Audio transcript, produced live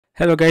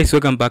Hello guys,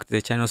 welcome back to the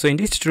channel. So in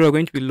this tutorial, we're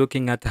going to be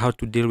looking at how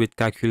to deal with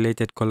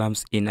calculated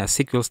columns in a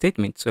SQL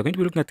statement. So we're going to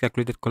be looking at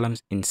calculated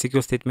columns in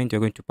SQL statement.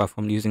 You're going to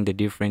perform using the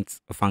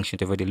different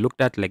functions we've already looked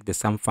at, like the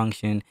sum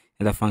function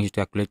and the function to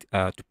calculate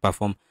to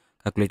perform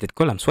calculated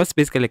columns. What's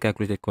basically a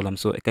calculated column?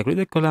 So a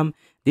calculated column,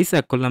 these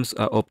are columns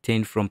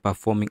obtained from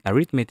performing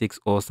arithmetics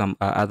or some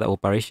other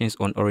operations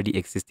on already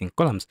existing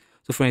columns.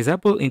 So for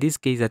example, in this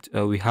case that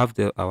we have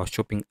our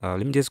shopping, let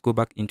me just go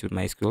back into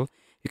MySQL.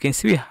 You can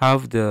see we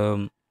have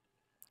the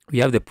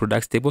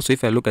products table. So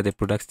if I look at the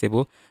products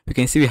table, we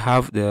can see we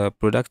have the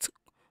product.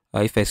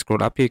 If I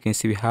scroll up here, you can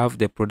see we have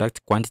the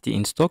product quantity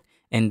in stock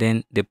and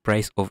then the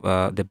price of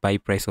the buy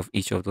price of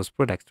each of those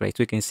products, right?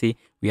 So you can see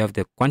we have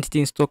the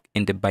quantity in stock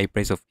and the buy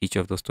price of each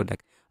of those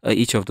products.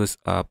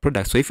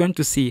 So if you want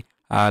to see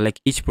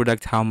like each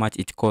product, how much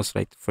it costs,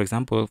 right? For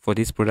example, for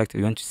this product,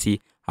 we want to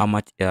see how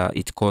much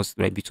it costs,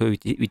 right? So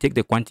we take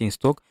the quantity in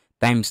stock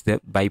times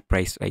the buy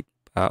price, right,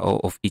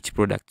 of each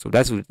product. So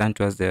that's returned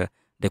to us the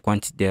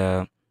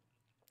quantity,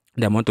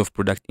 the amount of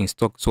product in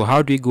stock. So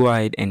how do we go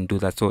ahead and do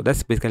that? So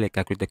that's basically a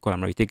calculated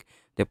column, right? We take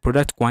the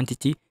product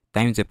quantity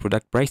times the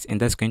product price,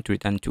 and that's going to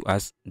return to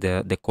us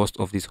the cost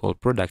of this whole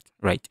product,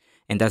 right?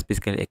 And that's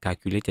basically a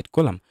calculated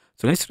column.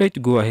 So let's try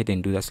to go ahead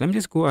and do that. So let me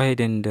just go ahead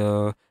and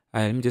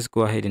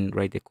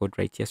write the code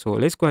right here. So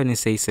let's go ahead and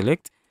say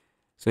select.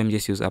 So let me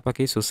just use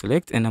uppercase. So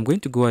select, and I'm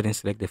going to go ahead and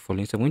select the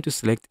following. So I'm going to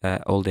select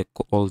all the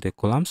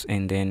columns,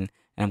 and then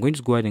I'm going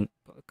to go ahead and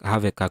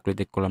have a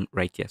calculated column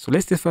right here. So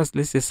let's just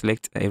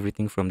select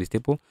everything from this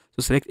table.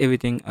 So select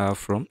everything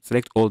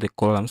select all the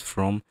columns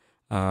from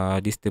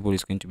this table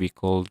is going to be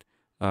called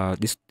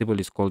this table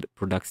is called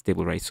products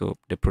table, right? So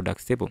the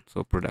products table,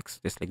 so products,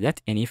 just like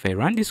that. And if I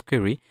run this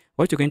query,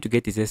 what you're going to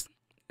get is just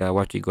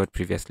what we got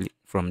previously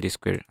from this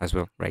query as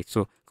well, right?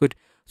 So good.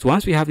 So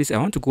once we have this, I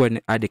want to go ahead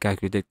and add the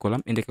calculated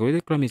column, and the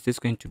calculated column is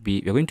just going to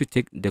be, we're going to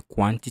take the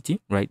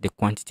quantity, right, the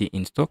quantity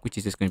in stock, which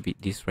is just going to be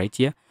this right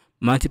here,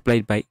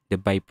 multiplied by the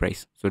buy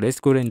price. So let's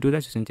go ahead and do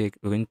that.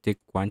 We're going to take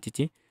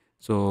quantity,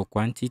 so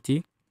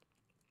quantity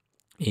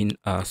in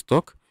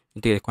stock,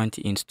 we take the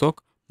quantity in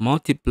stock,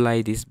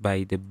 multiply this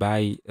by the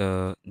buy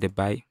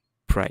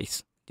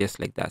price, just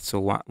like that. So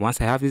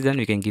once I have this done,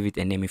 you can give it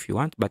a name if you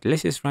want, but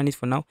let's just run it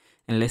for now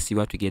and let's see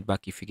what we get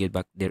back if we get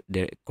back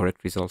the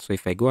correct result. So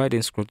if I go ahead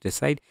and scroll to the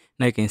side,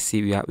 now you can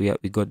see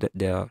we got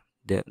the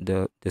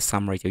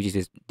sum right here, which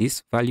is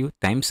this value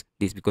times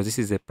this, because this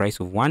is the price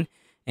of one,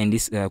 and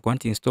this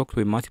quantity in stock,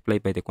 we multiply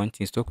by the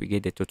quantity in stock, we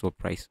get the total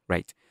price,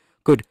 right?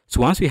 Good.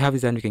 So once we have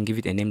this done, we can give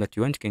it a name that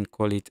you want. You can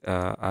call it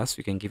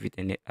we can give it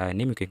a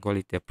name. You can call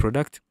it the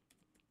product.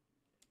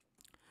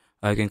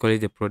 You can call it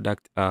the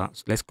product.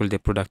 So let's call it the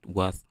product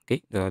worth.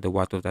 Okay, the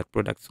worth of that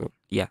product. So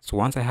yeah. So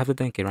once I have it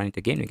done, you can run it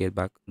again. You get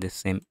back the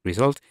same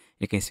result.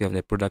 You can see of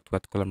the product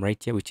worth column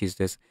right here, which is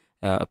this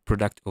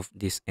product of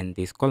this and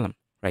this column,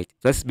 right?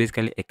 So that's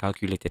basically a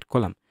calculated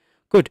column.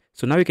 Good.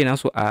 So now we can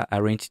also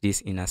arrange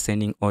this in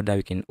ascending order.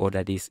 We can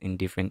order this in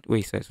different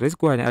ways. So let's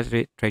go ahead and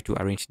actually try to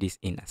arrange this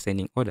in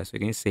ascending order. So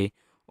you can say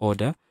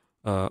order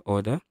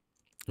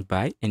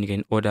by, and you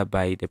can order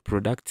by the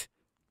product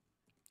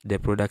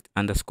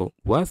underscore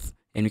worth,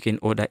 and you can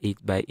order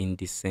it by in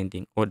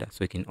descending order.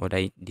 So you can order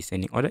it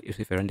descending order.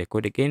 If I run the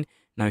code again,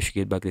 now you should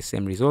get back the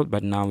same result,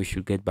 but now we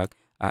should get back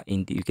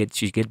you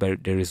should get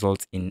back the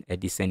results in a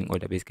descending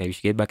order. Basically, you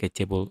should get back a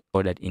table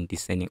ordered in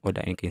descending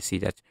order, and you can see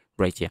that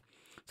right here.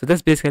 So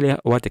that's basically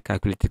what a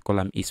calculated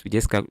column is. We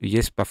just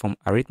perform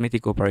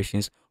arithmetic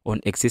operations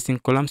on existing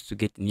columns to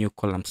get new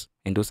columns,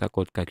 and those are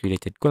called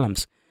calculated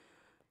columns.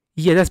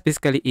 Yeah, that's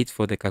basically it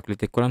for the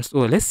calculated columns. So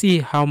let's see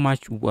how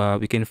much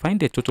we can find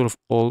the total of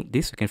all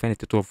this. We can find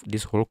the total of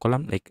this whole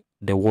column, like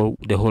the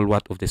whole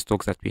worth of the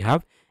stocks that we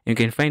have, and you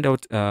can find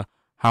out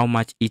how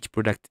much each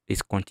product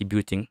is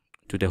contributing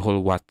to the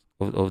whole worth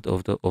of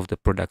the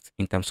product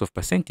in terms of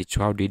percentage.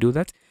 So how do you do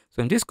that?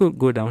 So I'm just going to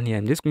go down here.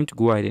 I'm just going to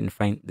go ahead and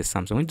find the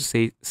sum. So I'm going to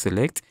say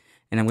select,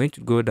 and I'm going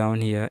to go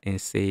down here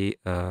and say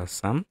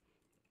sum.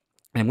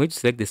 And I'm going to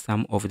select the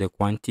sum of the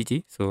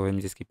quantity. So let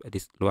me just keep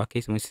this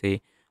lowercase. I'm going to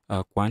say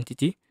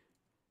quantity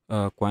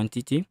in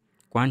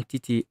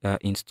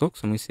stock.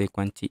 So I'm going to say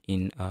quantity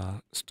in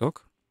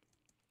stock,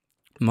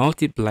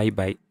 multiply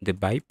by the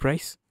buy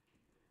price,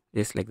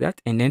 just like that.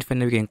 And then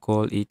finally we can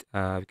call it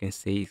we can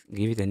say,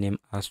 give it a name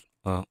as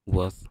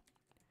worth,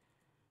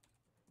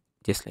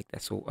 just like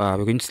that. So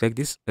we're going to select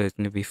this. It's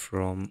going to be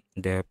from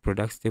the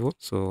products table.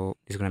 So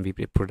it's going to be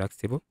the products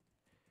table,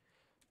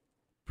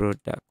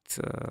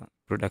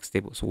 products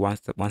table. So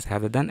once I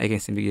have it done, I can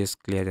simply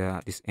just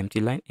clear this empty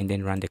line and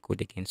then run the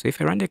code again. So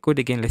if I run the code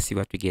again, let's see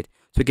what we get.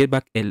 So we get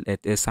back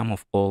a sum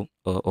of all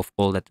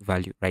that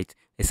value, right?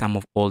 A sum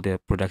of all the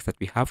products that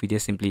we have. We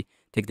just simply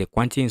take the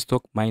quantity in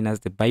stock minus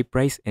the buy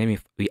price, and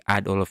we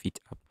add all of it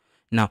up.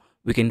 Now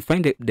we can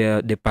find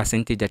the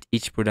percentage that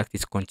each product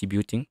is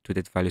contributing to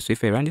that value. So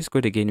if I run this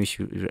code again,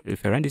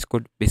 if I run this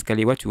code,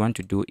 basically what you want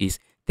to do is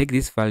take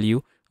this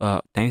value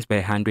times by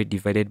 100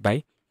 divided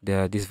by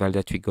this value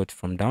that we got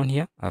from down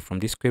here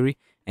from this query,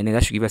 and then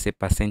that should give us a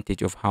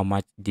percentage of how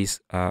much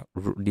this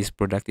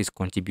product is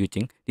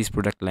contributing, this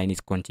product line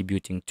is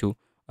contributing to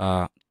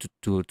the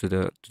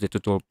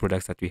total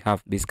products that we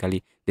have.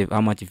 Basically,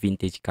 how much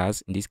vintage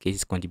cars in this case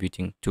is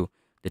contributing to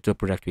the total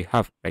product we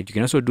have, right? You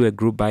can also do a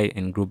group by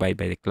and group by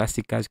the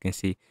classic cars. You can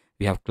see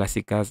we have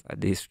classic cars,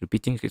 this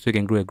repeating, so you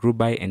can do a group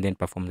by and then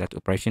perform that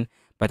operation.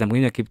 But I'm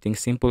going to keep things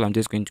simple. I'm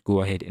just going to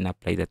go ahead and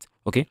apply that.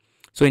 Okay,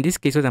 so in this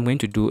case, what I'm going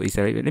to do is,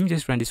 let me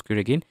just run this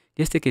query again.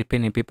 Just take a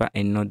pen and paper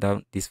and note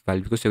down this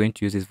value, because you're going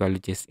to use this value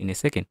just in a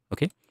second.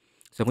 Okay,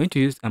 so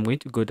I'm going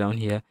to go down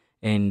here,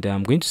 and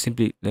I'm going to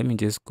simply, let me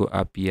just go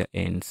up here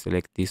and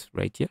select this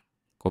right here,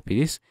 copy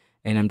this,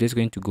 and I'm just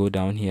going to go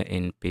down here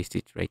and paste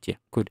it right here.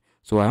 Good.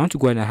 So I want to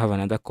go ahead and have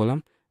another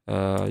column.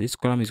 This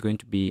column is going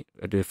to be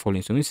the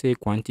following. So let me say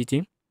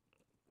quantity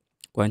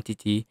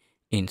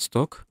in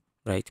stock,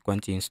 right?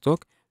 Quantity in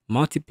stock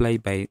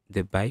multiplied by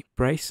the buy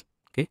price.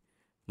 Okay,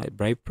 my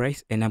buy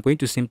price, and I'm going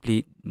to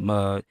simply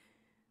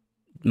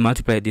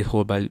multiply this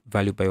whole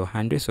value by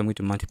 100. So I'm going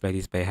to multiply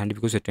this by 100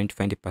 because we're trying to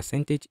find a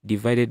percentage,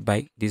 divided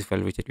by this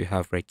value that we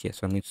have right here.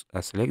 So I'm going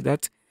to select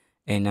that,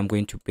 and I'm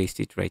going to paste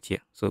it right here.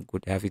 So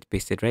good, I have it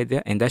pasted right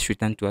there, and that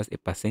should return to us a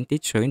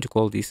percentage. So I'm going to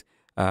call this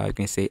you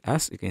can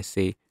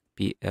say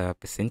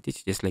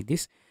percentage, just like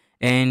this.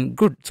 And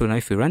good, so now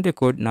if we run the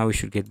code, now we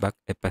should get back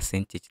a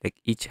percentage, like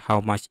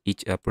how much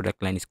each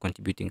product line is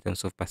contributing in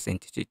terms of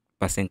percentage,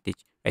 right?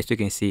 So you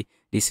can see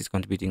this is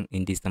contributing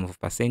in this term of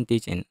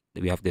percentage, and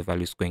we have the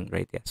values going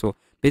right there. So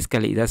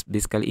basically this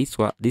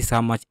is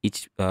how much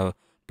each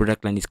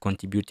product line is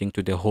contributing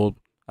to the whole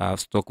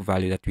stock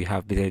value that we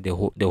have, basically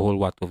the whole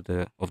worth of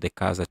the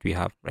cars that we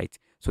have, right?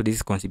 So this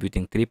is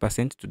contributing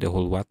 3% to the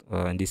whole worth,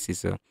 and this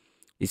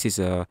is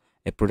a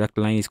product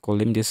line is called,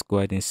 let me just go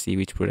ahead and see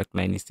which product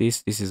line is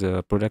this. This is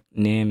a product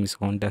name is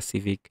Honda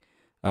Civic.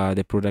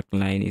 The product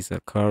line is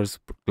cars,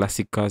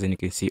 classic cars, and you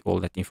can see all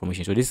that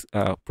information. So this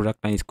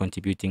product line is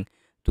contributing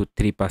to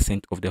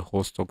 3% of the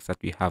whole stocks that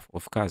we have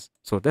of cars.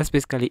 So that's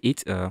basically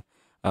it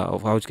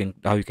of how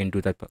you can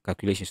do that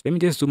calculation. So let me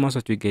just zoom out so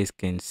that you guys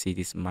can see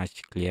this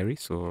much clearly.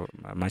 So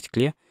much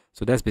clear.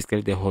 So that's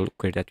basically the whole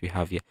query that we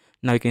have here.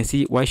 Now you can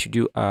see, why should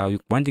you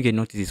one thing you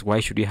notice is, why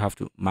should you have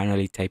to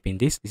manually type in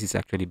this? This is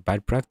actually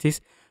bad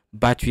practice,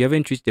 but we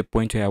haven't reached the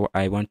point where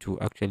I want to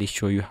actually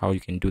show you how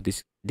you can do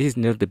this. This is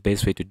not the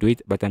best way to do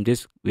it, but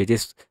we're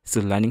just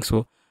still learning.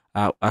 So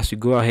as we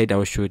go ahead, I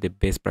will show you the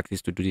best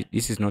practice to do it.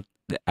 This is not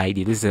the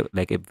ideal. This is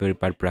like a very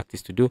bad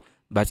practice to do,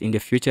 but in the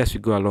future, as we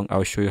go along, I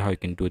will show you how you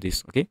can do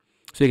this. Okay,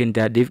 so you can,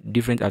 there are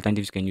different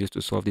alternatives you can use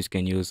to solve this. You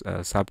can use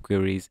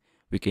subqueries.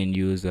 We can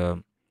use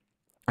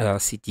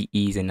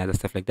CTEs and other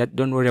stuff like that.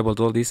 Don't worry about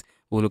all this.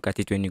 We'll look at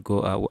it when you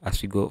go as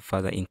we go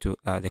further into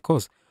the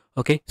course.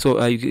 Okay,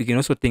 so you can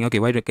also think, okay,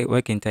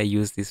 why can't I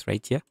use this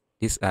right here,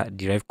 this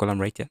derived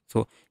column right here?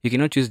 So you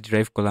cannot use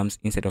derived columns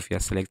instead of your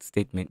select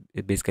statement,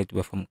 basically to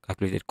perform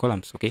calculated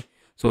columns. Okay,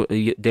 so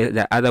there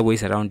are other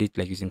ways around it,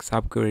 like using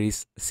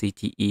subqueries,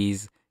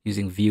 CTEs,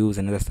 using views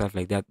and other stuff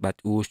like that, but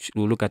we'll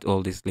look at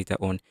all this later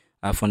on.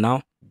 For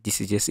now, this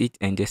is just it,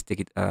 and just take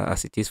it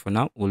as it is for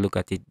now. We'll look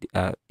at it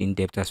in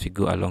depth as we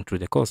go along through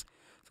the course.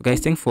 So guys,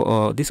 thanks for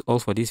all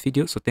for this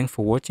video. So thanks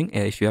for watching.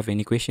 If you have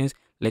any questions,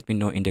 let me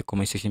know in the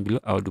comment section below.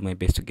 I'll do my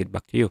best to get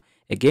back to you.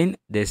 Again,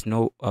 there's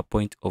no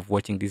point of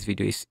watching this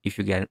video if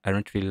you guys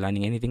aren't really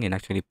learning anything and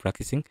actually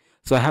practicing.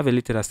 So I have a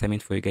little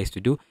assignment for you guys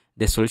to do.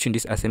 The solution,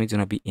 this assignment is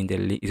gonna be in the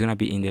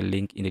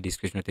link in the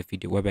description of the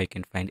video, whereby you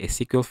can find a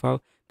SQL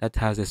file that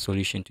has a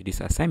solution to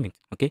this assignment.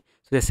 Okay,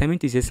 so the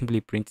assignment is just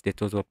simply print the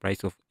total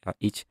price of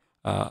each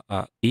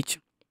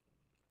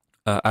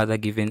other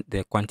given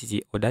the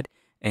quantity ordered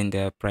and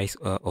the price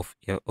of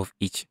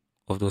each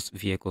of those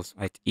vehicles,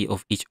 right,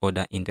 of each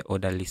order in the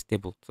order list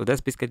table. So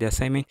that's basically the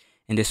assignment,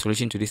 and the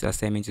solution to this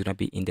assignment is going to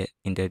be in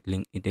the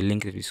link in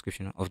the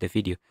description of the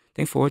video.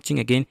 Thanks for watching.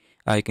 Again,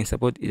 you can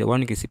support the one.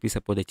 You can simply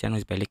support the channel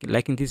is by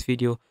liking this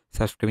video,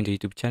 subscribing to the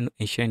YouTube channel,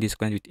 and sharing this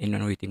content with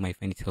anyone who you think might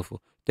find it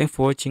helpful. Thanks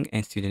for watching,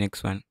 and see you in the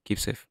next one. Keep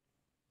safe.